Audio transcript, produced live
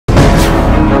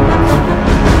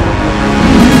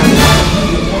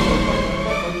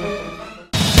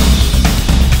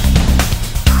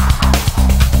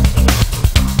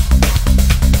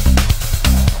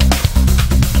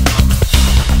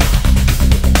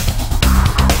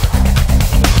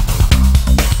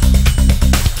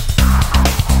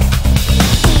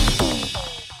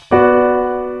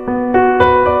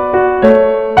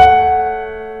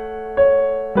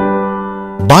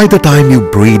the time you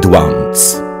breathe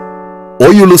once,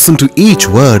 or you listen to each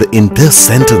word in this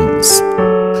sentence,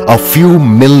 a few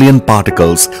million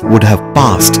particles would have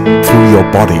passed through your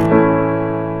body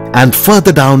and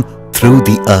further down through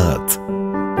the earth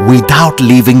without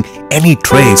leaving any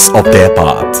trace of their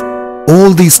path. All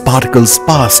these particles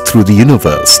pass through the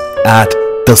universe at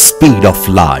the speed of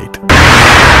light.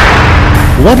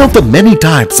 One of the many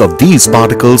types of these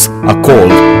particles are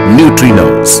called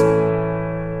neutrinos,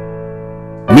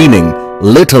 meaning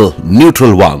little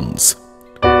neutral ones.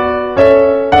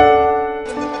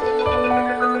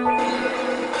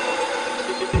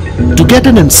 To get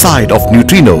an insight of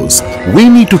neutrinos, we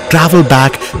need to travel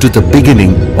back to the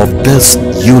beginning of this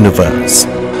universe.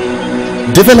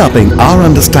 Developing our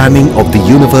understanding of the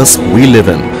universe we live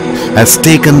in has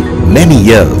taken many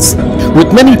years,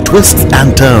 with many twists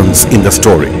and turns in the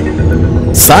story.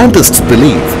 Scientists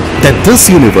believe that this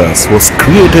universe was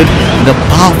created in a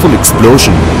powerful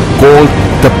explosion called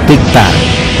the Big Bang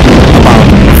about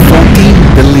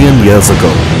 14 billion years ago.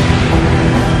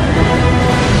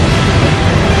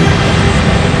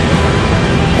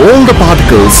 All the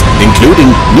particles,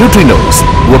 including neutrinos,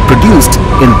 were produced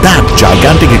in that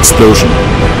gigantic explosion.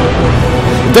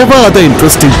 There were other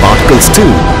interesting particles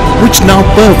too, which now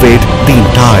pervade the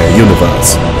entire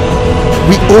universe.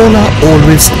 We all are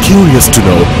always curious to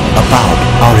know about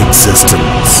our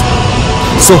existence.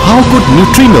 So how could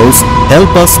neutrinos help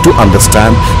us to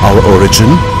understand our origin?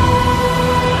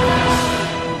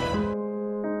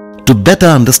 To better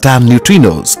understand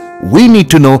neutrinos, we need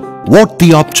to know what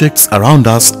the objects around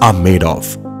us are made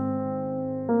of.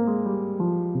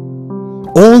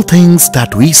 All things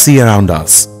that we see around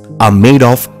us are made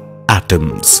of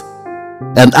atoms.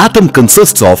 An atom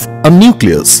consists of a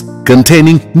nucleus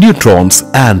containing neutrons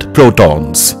and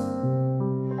protons.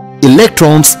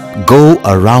 Electrons go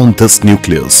around this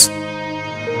nucleus.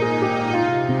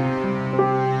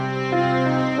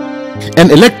 An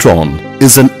electron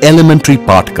is an elementary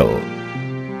particle.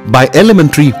 By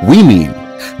elementary, we mean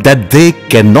that they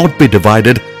cannot be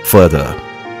divided further.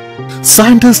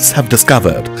 Scientists have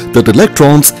discovered that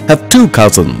electrons have two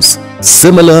cousins,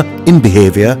 similar in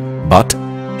behavior but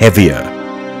heavier.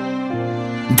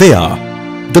 They are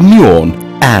the muon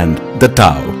and the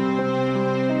tau.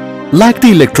 Like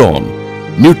the electron,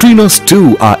 neutrinos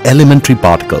too are elementary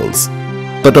particles.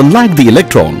 But unlike the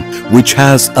electron, which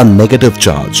has a negative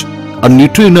charge, a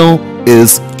neutrino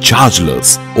is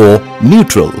chargeless or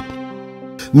neutral.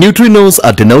 Neutrinos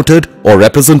are denoted or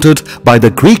represented by the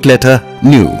Greek letter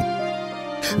nu.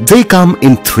 They come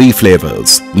in three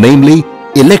flavors, namely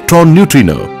electron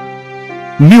neutrino,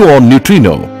 muon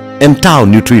neutrino and tau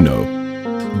neutrino.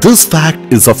 This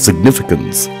fact is of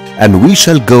significance and we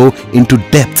shall go into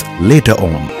depth later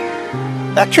on.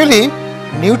 Actually,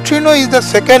 neutrino is the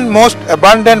second most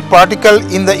abundant particle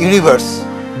in the universe.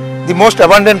 The most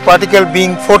abundant particle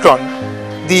being photon,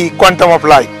 the quantum of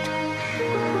light.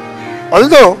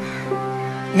 Although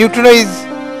neutrino is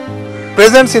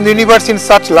present in the universe in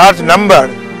such large number,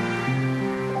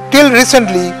 till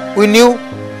recently we knew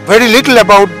very little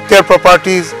about their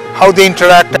properties, how they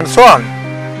interact and so on.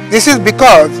 This is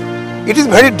because it is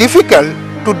very difficult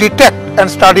to detect and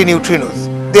study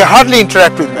neutrinos. They hardly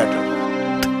interact with matter.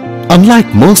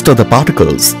 Unlike most other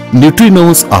particles,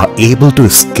 neutrinos are able to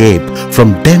escape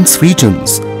from dense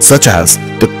regions such as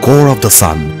the core of the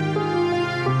sun.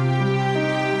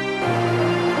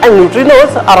 And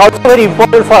neutrinos are also very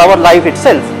important for our life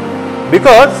itself,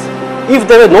 because if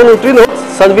there were no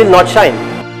neutrinos, sun will not shine.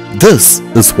 This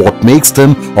is what makes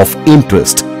them of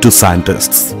interest to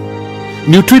scientists.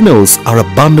 Neutrinos are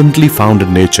abundantly found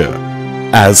in nature,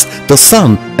 as the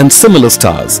sun and similar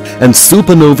stars and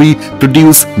supernovae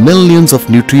produce millions of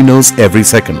neutrinos every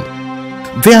second.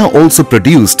 They are also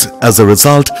produced as a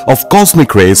result of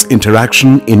cosmic rays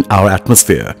interaction in our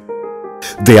atmosphere.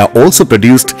 They are also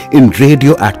produced in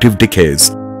radioactive decays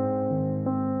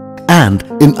and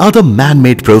in other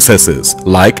man-made processes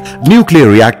like nuclear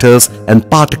reactors and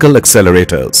particle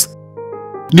accelerators.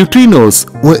 Neutrinos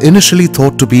were initially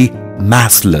thought to be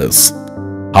massless.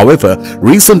 However,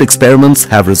 recent experiments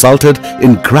have resulted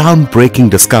in groundbreaking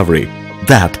discovery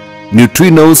that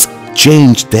neutrinos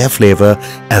change their flavor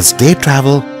as they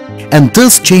travel, and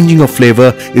this changing of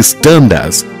flavor is termed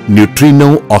as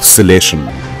neutrino oscillation.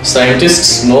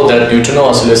 Scientists know that neutrino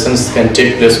oscillations can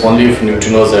take place only if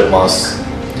neutrinos have mass.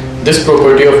 This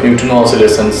property of neutrino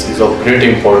oscillations is of great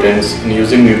importance in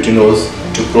using neutrinos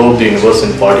to probe the universe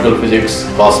in particle physics,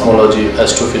 cosmology,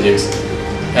 astrophysics,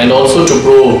 and also to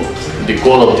probe the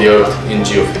core of the Earth in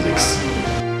geophysics.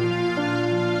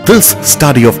 This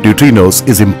study of neutrinos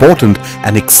is important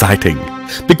and exciting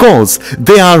because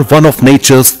they are one of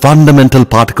nature's fundamental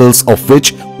particles of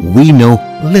which we know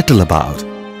little about.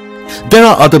 There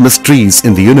are other mysteries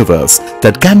in the universe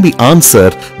that can be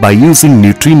answered by using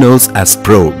neutrinos as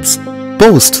probes.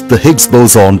 Post the Higgs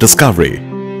boson discovery,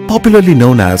 popularly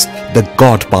known as the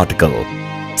God particle,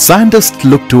 scientists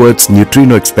look towards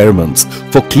neutrino experiments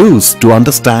for clues to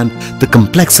understand the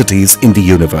complexities in the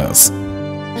universe.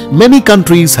 Many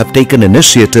countries have taken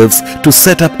initiatives to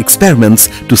set up experiments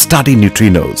to study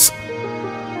neutrinos.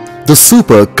 The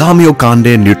Super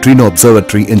Kamiokande Neutrino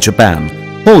Observatory in Japan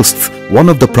hosts one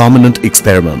of the prominent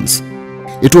experiments.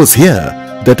 It was here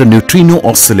that a neutrino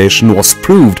oscillation was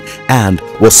proved and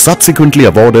was subsequently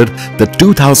awarded the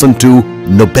 2002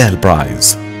 Nobel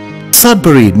Prize.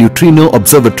 Sudbury Neutrino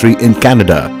Observatory in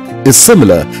Canada is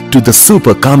similar to the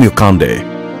Super Kamiokande.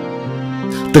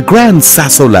 The Gran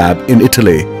Sasso Lab in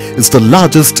Italy is the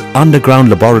largest underground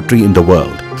laboratory in the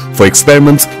world for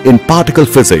experiments in particle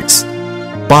physics,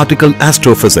 particle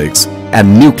astrophysics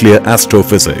and nuclear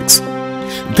astrophysics.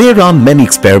 They run many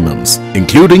experiments,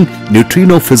 including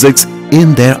neutrino physics,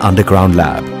 in their underground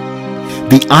lab.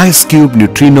 The Ice Cube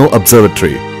Neutrino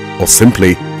Observatory, or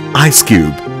simply Ice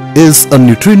Cube, is a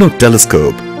neutrino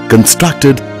telescope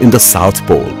constructed in the South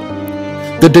Pole.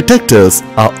 The detectors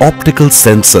are optical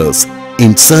sensors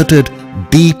inserted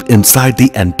deep inside the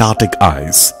Antarctic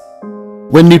ice.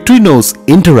 When neutrinos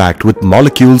interact with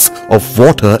molecules of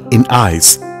water in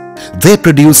ice, they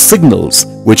produce signals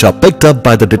which are picked up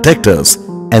by the detectors,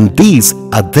 and these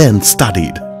are then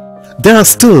studied. There are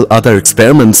still other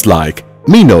experiments like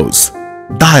MINOS,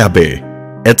 Diabe,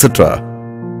 etc.,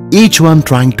 each one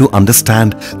trying to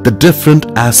understand the different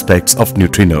aspects of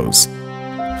neutrinos.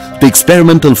 The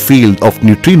experimental field of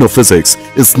neutrino physics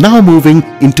is now moving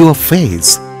into a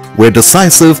phase where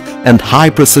decisive and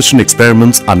high-precision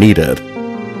experiments are needed.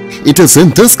 It is in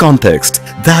this context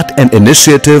that an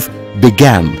initiative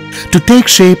began to take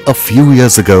shape a few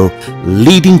years ago,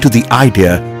 leading to the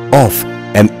idea of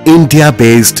an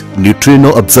India-based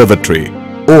neutrino observatory,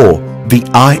 or the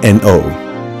INO.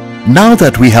 Now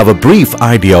that we have a brief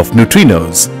idea of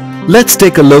neutrinos, let's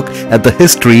take a look at the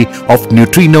history of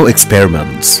neutrino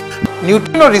experiments.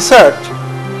 Neutrino research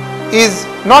is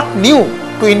not new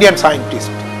to Indian scientists.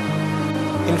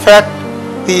 In fact,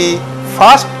 the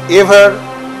first ever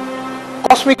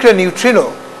cosmic ray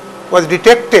neutrino was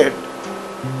detected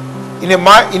in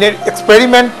an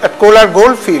experiment at Kolar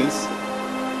Goldfields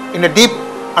in a deep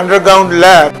underground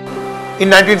lab in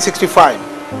 1965.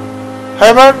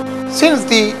 However, since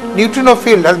the neutrino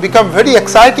field has become very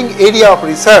exciting area of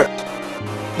research,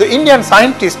 the Indian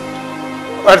scientists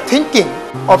are thinking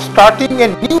of starting a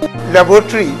new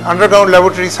laboratory, underground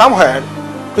laboratory somewhere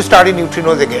to study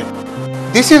neutrinos again.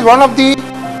 This is one of the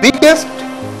biggest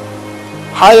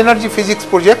high energy physics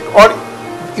project, or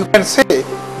you can say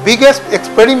biggest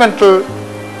experimental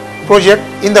project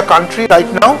in the country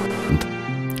right now.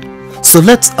 So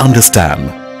let's understand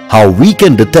how we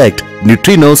can detect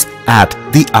neutrinos at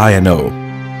the INO.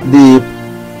 The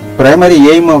primary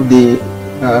aim of the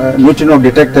neutrino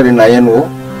detector in INO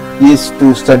is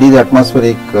to study the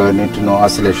atmospheric neutrino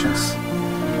oscillations.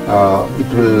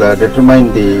 It will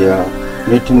determine the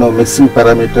neutrino mixing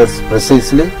parameters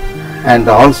precisely and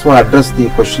also address the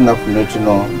question of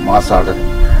neutrino mass ordering.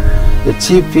 The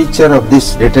chief feature of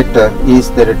this detector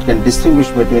is that it can distinguish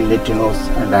between neutrinos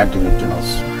and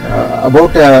antineutrinos.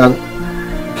 About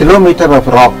a kilometer of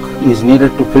rock is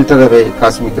needed to filter away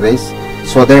cosmic rays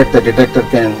so that the detector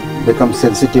can become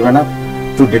sensitive enough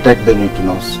to detect the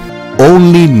neutrinos.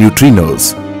 Only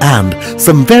neutrinos and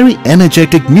some very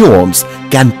energetic muons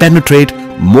can penetrate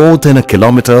more than a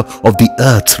kilometer of the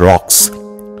Earth's rocks.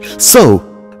 So,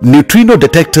 neutrino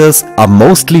detectors are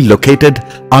mostly located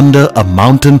under a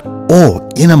mountain or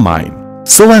in a mine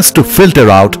so as to filter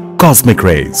out cosmic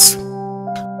rays.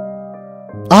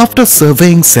 After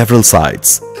surveying several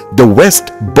sites, the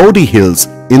West Bodhi Hills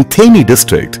in Theni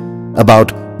district,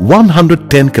 about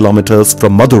 110 kilometers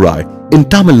from Madurai in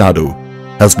Tamil Nadu,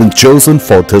 has been chosen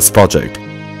for this project.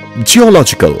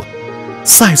 Geological,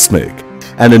 seismic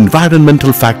and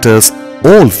environmental factors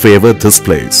all favor this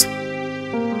place.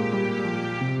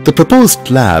 The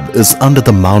proposed lab is under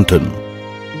the mountain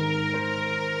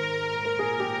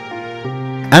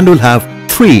and will have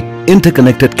 3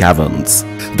 interconnected caverns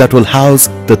that will house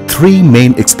the 3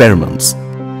 main experiments,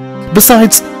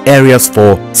 besides areas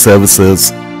for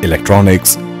services,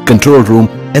 electronics, control room,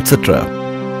 etc.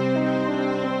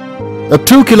 A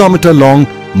 2-kilometer long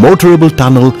motorable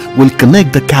tunnel will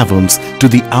connect the caverns to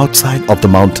the outside of the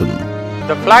mountain.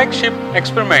 The flagship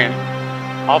experiment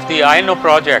of the INO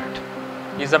project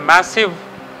is a massive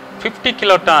 50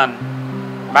 kiloton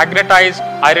magnetized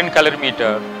iron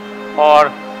calorimeter or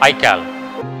ICAL.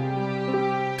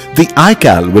 The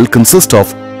ICAL will consist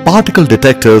of particle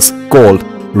detectors called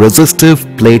resistive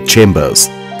plate chambers,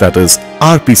 that is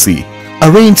RPC,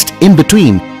 arranged in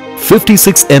between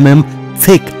 56 mm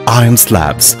thick iron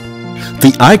slabs.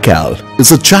 The ICAL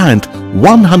is a giant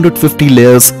 150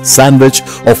 layers sandwich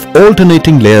of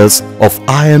alternating layers of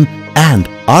iron and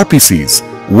RPCs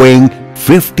weighing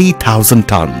 50,000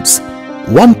 tons.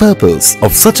 One purpose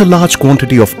of such a large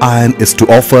quantity of iron is to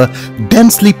offer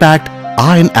densely packed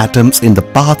iron atoms in the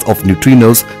path of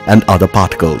neutrinos and other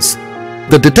particles.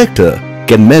 The detector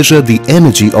can measure the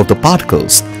energy of the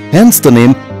particles, hence the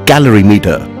name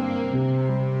calorimeter.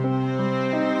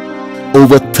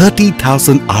 Over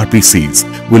 30,000 RPCs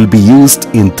will be used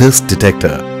in this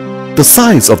detector. The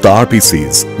size of the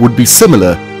RPCs would be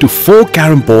similar to 4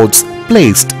 carom boards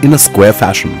placed in a square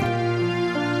fashion.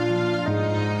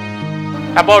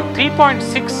 About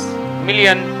 3.6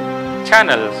 million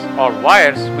channels or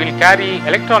wires will carry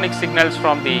electronic signals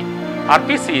from the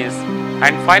RPCs,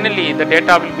 and finally the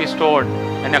data will be stored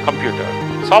in a computer.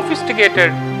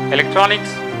 Sophisticated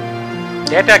electronics,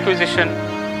 data acquisition,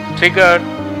 trigger,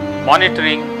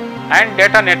 monitoring and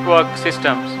data network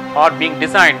systems are being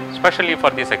designed specially for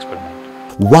this experiment.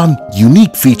 One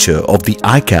unique feature of the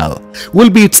ICAL will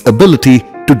be its ability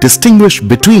to distinguish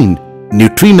between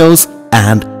neutrinos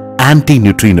and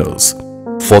antineutrinos.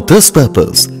 For this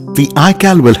purpose, the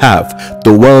ICAL will have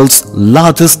the world's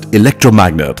largest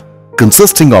electromagnet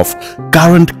consisting of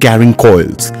current-carrying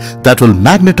coils that will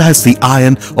magnetize the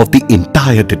iron of the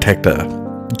entire detector.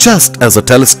 Just as a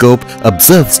telescope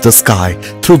observes the sky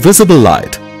through visible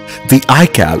light, the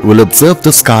ICAL will observe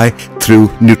the sky through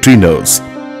neutrinos.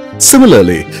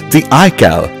 Similarly, the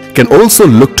ICAL can also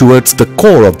look towards the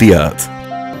core of the Earth.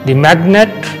 The magnet,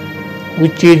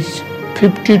 which is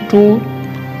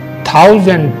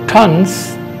 52,000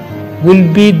 tons, will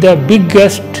be the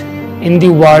biggest in the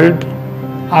world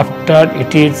after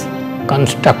it is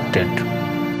constructed.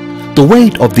 The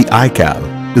weight of the ICAL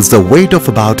is the weight of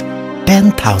about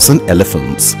 10,000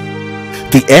 elephants.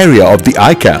 The area of the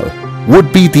ICAL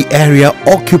would be the area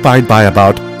occupied by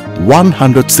about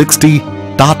 160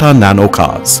 Tata Nano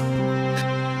cars.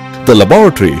 The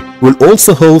laboratory will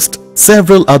also host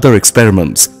several other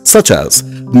experiments such as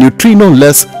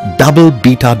neutrino-less double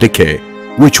beta decay,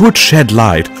 which would shed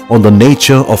light on the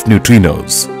nature of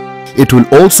neutrinos. It will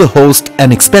also host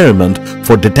an experiment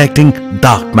for detecting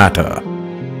dark matter.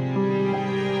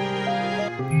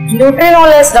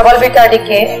 Neutrino-less double beta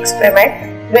decay experiment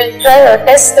will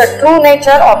test the true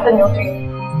nature of the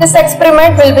neutrino. This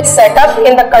experiment will be set up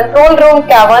in the control room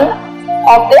cavern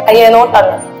of the INO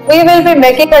tunnel. We will be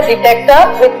making a detector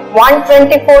with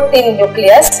 124-tin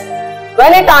nucleus.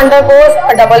 When it undergoes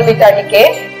a double beta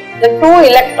decay, the 2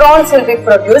 electrons will be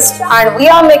produced, and we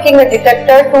are making a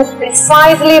detector to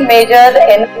precisely measure the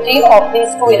energy of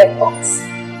these 2 electrons.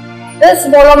 This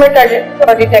bolometer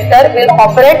detector will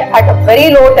operate at a very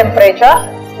low temperature,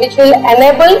 which will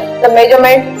enable the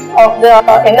measurement of the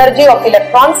energy of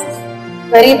electrons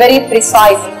very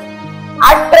precisely.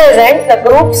 At present, the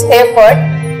group's effort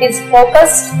is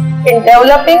focused in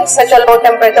developing such a low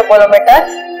temperature bolometer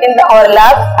in our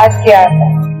lab at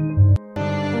KIFR.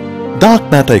 Dark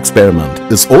matter experiment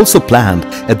is also planned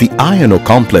at the INO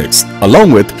complex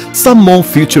along with some more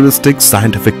futuristic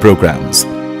scientific programs.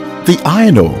 The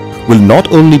INO will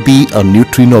not only be a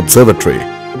neutrino observatory.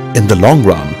 In the long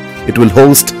run, it will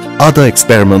host other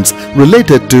experiments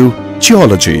related to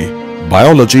geology,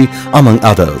 biology, among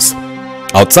others.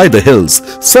 Outside the hills,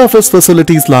 surface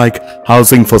facilities like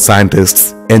housing for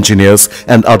scientists, engineers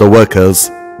and other workers,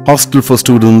 hostel for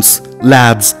students,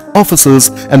 labs, offices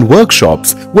and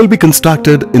workshops will be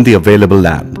constructed in the available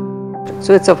land.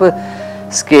 So it's of a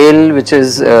scale which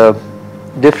is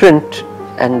different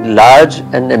and large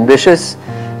and ambitious,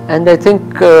 and I think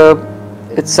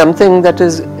it's something that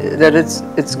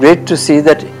it's great to see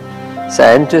that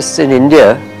scientists in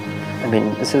India, I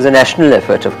mean this is a national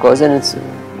effort of course, and it's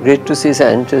great to see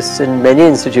scientists in many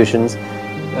institutions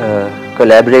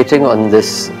collaborating on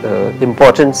this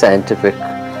important scientific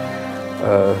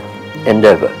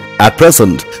endeavor. At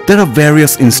present, there are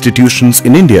various institutions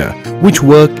in India which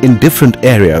work in different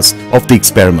areas of the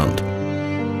experiment.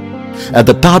 At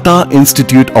the Tata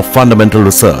Institute of Fundamental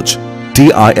Research,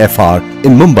 TIFR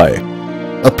in Mumbai,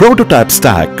 a prototype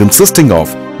stack consisting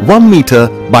of 1 meter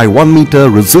by 1 meter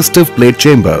resistive plate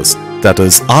chambers, that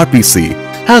is RPC,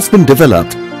 has been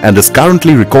developed and is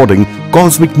currently recording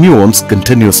cosmic muons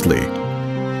continuously.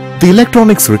 The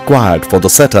electronics required for the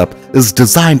setup is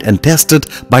designed and tested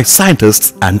by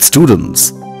scientists and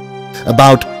students.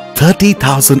 About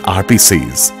 30,000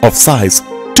 RPCs of size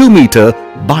 2 meter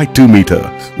by 2 meter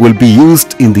will be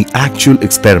used in the actual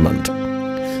experiment.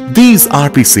 These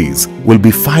RPCs will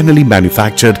be finally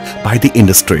manufactured by the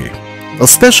industry. A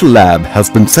special lab has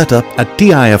been set up at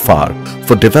TIFR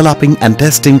for developing and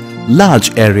testing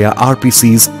large area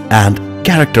RPCs and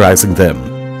characterizing them.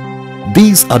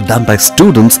 These are done by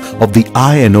students of the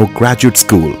INO Graduate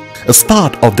School as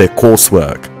part of their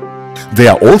coursework. They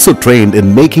are also trained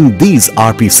in making these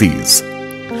RPCs.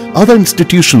 Other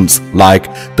institutions like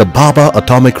the Bhabha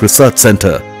Atomic Research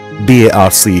Center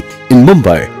 (BARC) in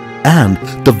Mumbai and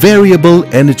the Variable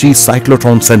Energy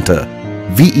Cyclotron Center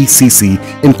 (VECC)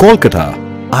 in Kolkata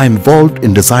are involved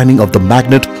in designing of the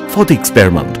magnet for the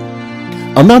experiment.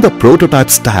 Another prototype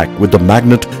stack with the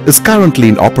magnet is currently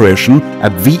in operation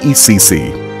at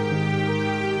VECC.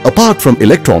 Apart from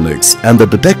electronics and the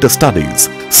detector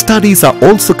studies are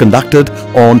also conducted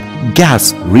on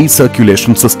gas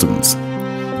recirculation systems.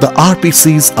 The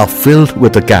RPCs are filled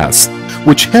with a gas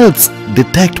which helps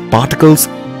detect particles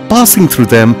passing through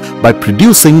them by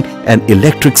producing an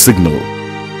electric signal.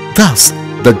 Thus,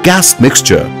 the gas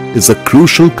mixture is a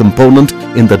crucial component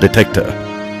in the detector.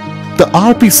 The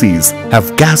RPCs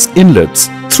have gas inlets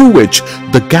through which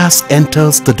the gas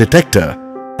enters the detector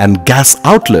and gas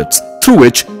outlets through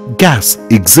which gas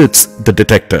exits the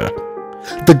detector.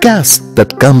 The gas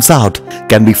that comes out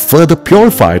can be further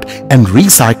purified and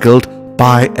recycled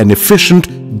by an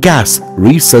efficient gas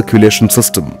recirculation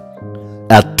system.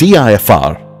 At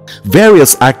TIFR,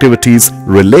 various activities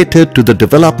related to the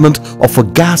development of a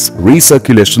gas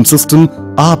recirculation system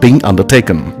are being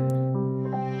undertaken.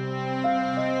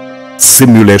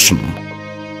 Simulation.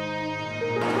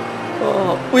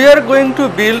 We are going to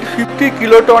build 50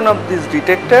 kiloton of these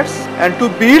detectors, and to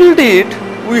build it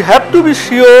we have to be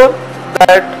sure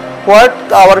that what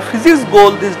our physics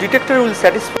goal, this detector will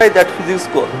satisfy that physics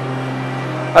goal.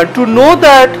 And to know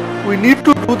that, we need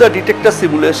to do the detector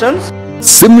simulations.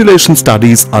 Simulation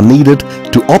studies are needed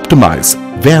to optimize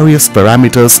various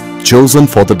parameters chosen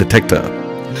for the detector.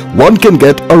 One can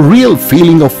get a real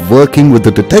feeling of working with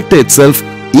the detector itself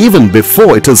even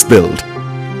before it is built.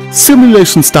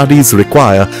 Simulation studies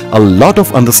require a lot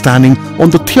of understanding on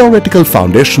the theoretical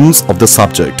foundations of the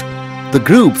subject. The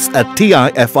groups at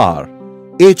TIFR,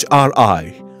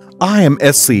 HRI,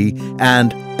 IMSC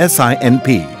and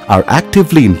SINP are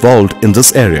actively involved in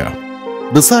this area.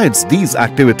 Besides these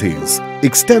activities,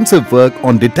 extensive work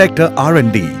on detector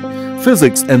R&D,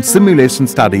 physics and simulation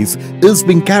studies is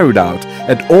being carried out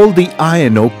at all the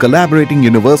INO collaborating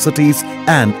universities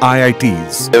and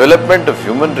IITs. Development of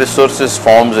human resources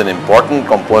forms an important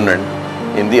component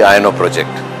in the INO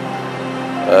project.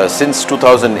 Since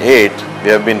 2008, we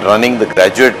have been running the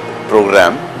graduate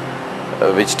program,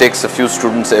 which takes a few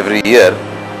students every year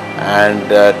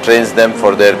and trains them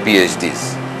for their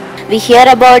PhDs. We hear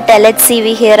about LHC,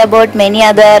 we hear about many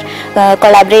other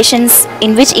collaborations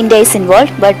in which India is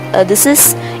involved, but this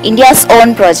is India's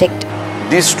own project.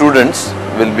 These students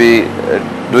will be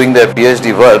doing their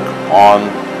PhD work on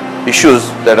issues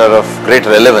that are of great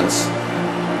relevance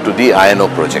to the INO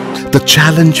project. The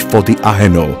challenge for the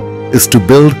INO is to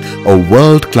build a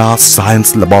world-class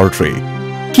science laboratory,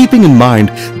 keeping in mind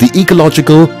the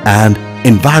ecological and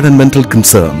environmental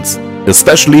concerns,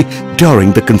 especially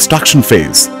during the construction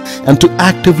phase, and to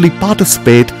actively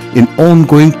participate in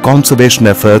ongoing conservation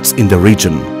efforts in the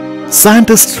region.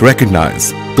 Scientists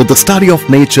recognize that the study of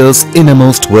nature's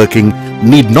innermost working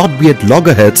need not be at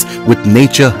loggerheads with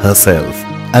nature herself,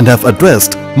 and have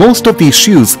addressed most of the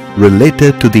issues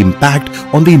related to the impact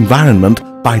on the environment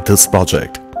by this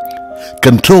project.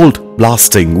 Controlled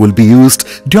blasting will be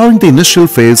used during the initial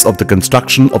phase of the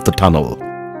construction of the tunnel.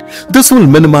 This will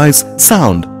minimize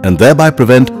sound and thereby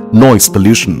prevent noise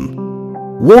pollution.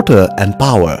 Water and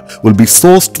power will be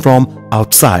sourced from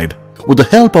outside with the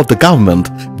help of the government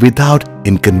without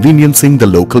inconveniencing the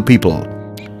local people.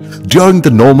 During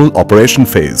the normal operation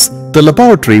phase, the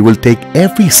laboratory will take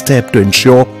every step to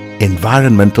ensure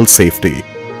environmental safety.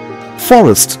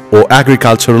 Forests or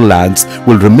agricultural lands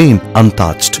will remain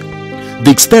untouched. The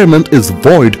experiment is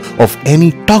void of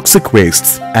any toxic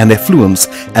wastes and effluents,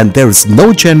 and there is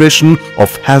no generation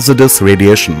of hazardous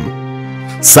radiation.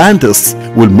 Scientists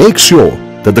will make sure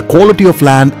that the quality of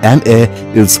land and air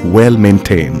is well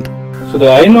maintained. So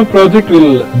the INO project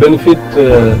will benefit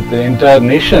the entire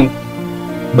nation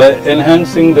by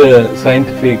enhancing the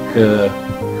scientific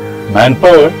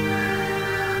manpower.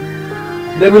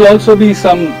 There will also be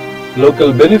some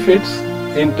local benefits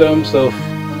in terms of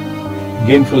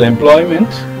gainful employment,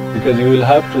 because you will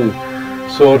have to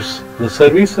source the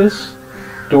services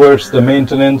towards the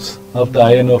maintenance of the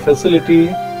INO facility,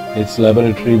 its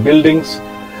laboratory buildings,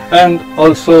 and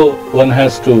also one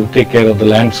has to take care of the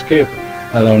landscape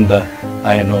around the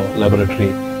INO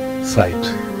laboratory site.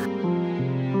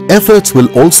 Efforts will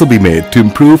also be made to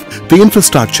improve the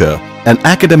infrastructure and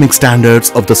academic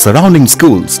standards of the surrounding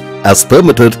schools as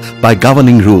permitted by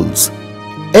governing rules.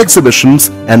 Exhibitions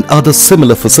and other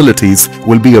similar facilities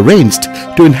will be arranged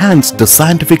to enhance the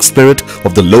scientific spirit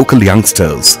of the local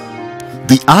youngsters.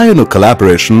 The INO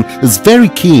collaboration is very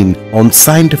keen on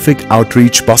scientific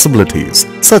outreach possibilities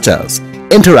such as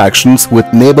interactions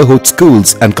with neighborhood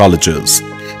schools and colleges,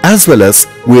 as well as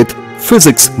with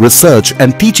physics research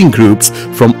and teaching groups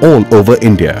from all over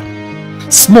India.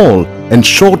 Small and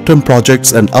short-term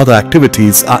projects and other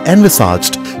activities are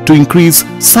envisaged to increase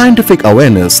scientific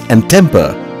awareness and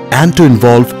temper and to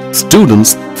involve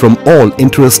students from all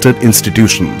interested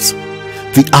institutions.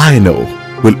 The INO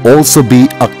will also be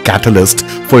a catalyst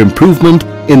for improvement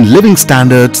in living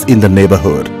standards in the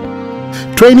neighborhood.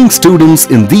 Training students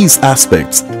in these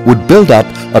aspects would build up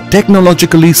a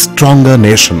technologically stronger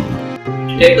nation.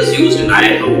 Detectors used in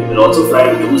INO will also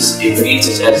find use in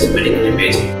fields such as medical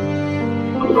imaging.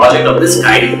 A project of this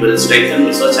kind will strengthen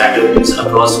research activities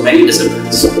across many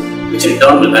disciplines, which in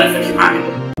turn will benefit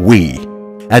humanity. We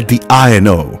at the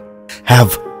INO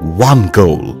have one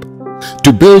goal: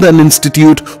 to build an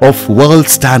institute of world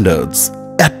standards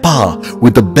at par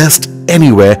with the best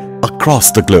anywhere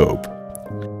across the globe.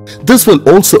 This will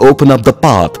also open up the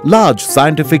path to large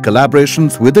scientific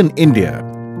collaborations within India.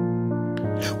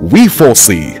 We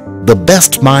foresee the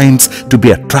best minds to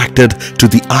be attracted to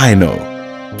the INO,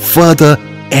 further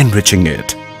enriching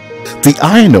it. The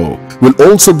INO will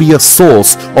also be a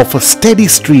source of a steady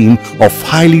stream of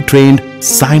highly trained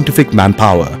scientific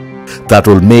manpower that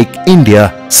will make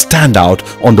India stand out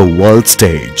on the world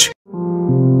stage.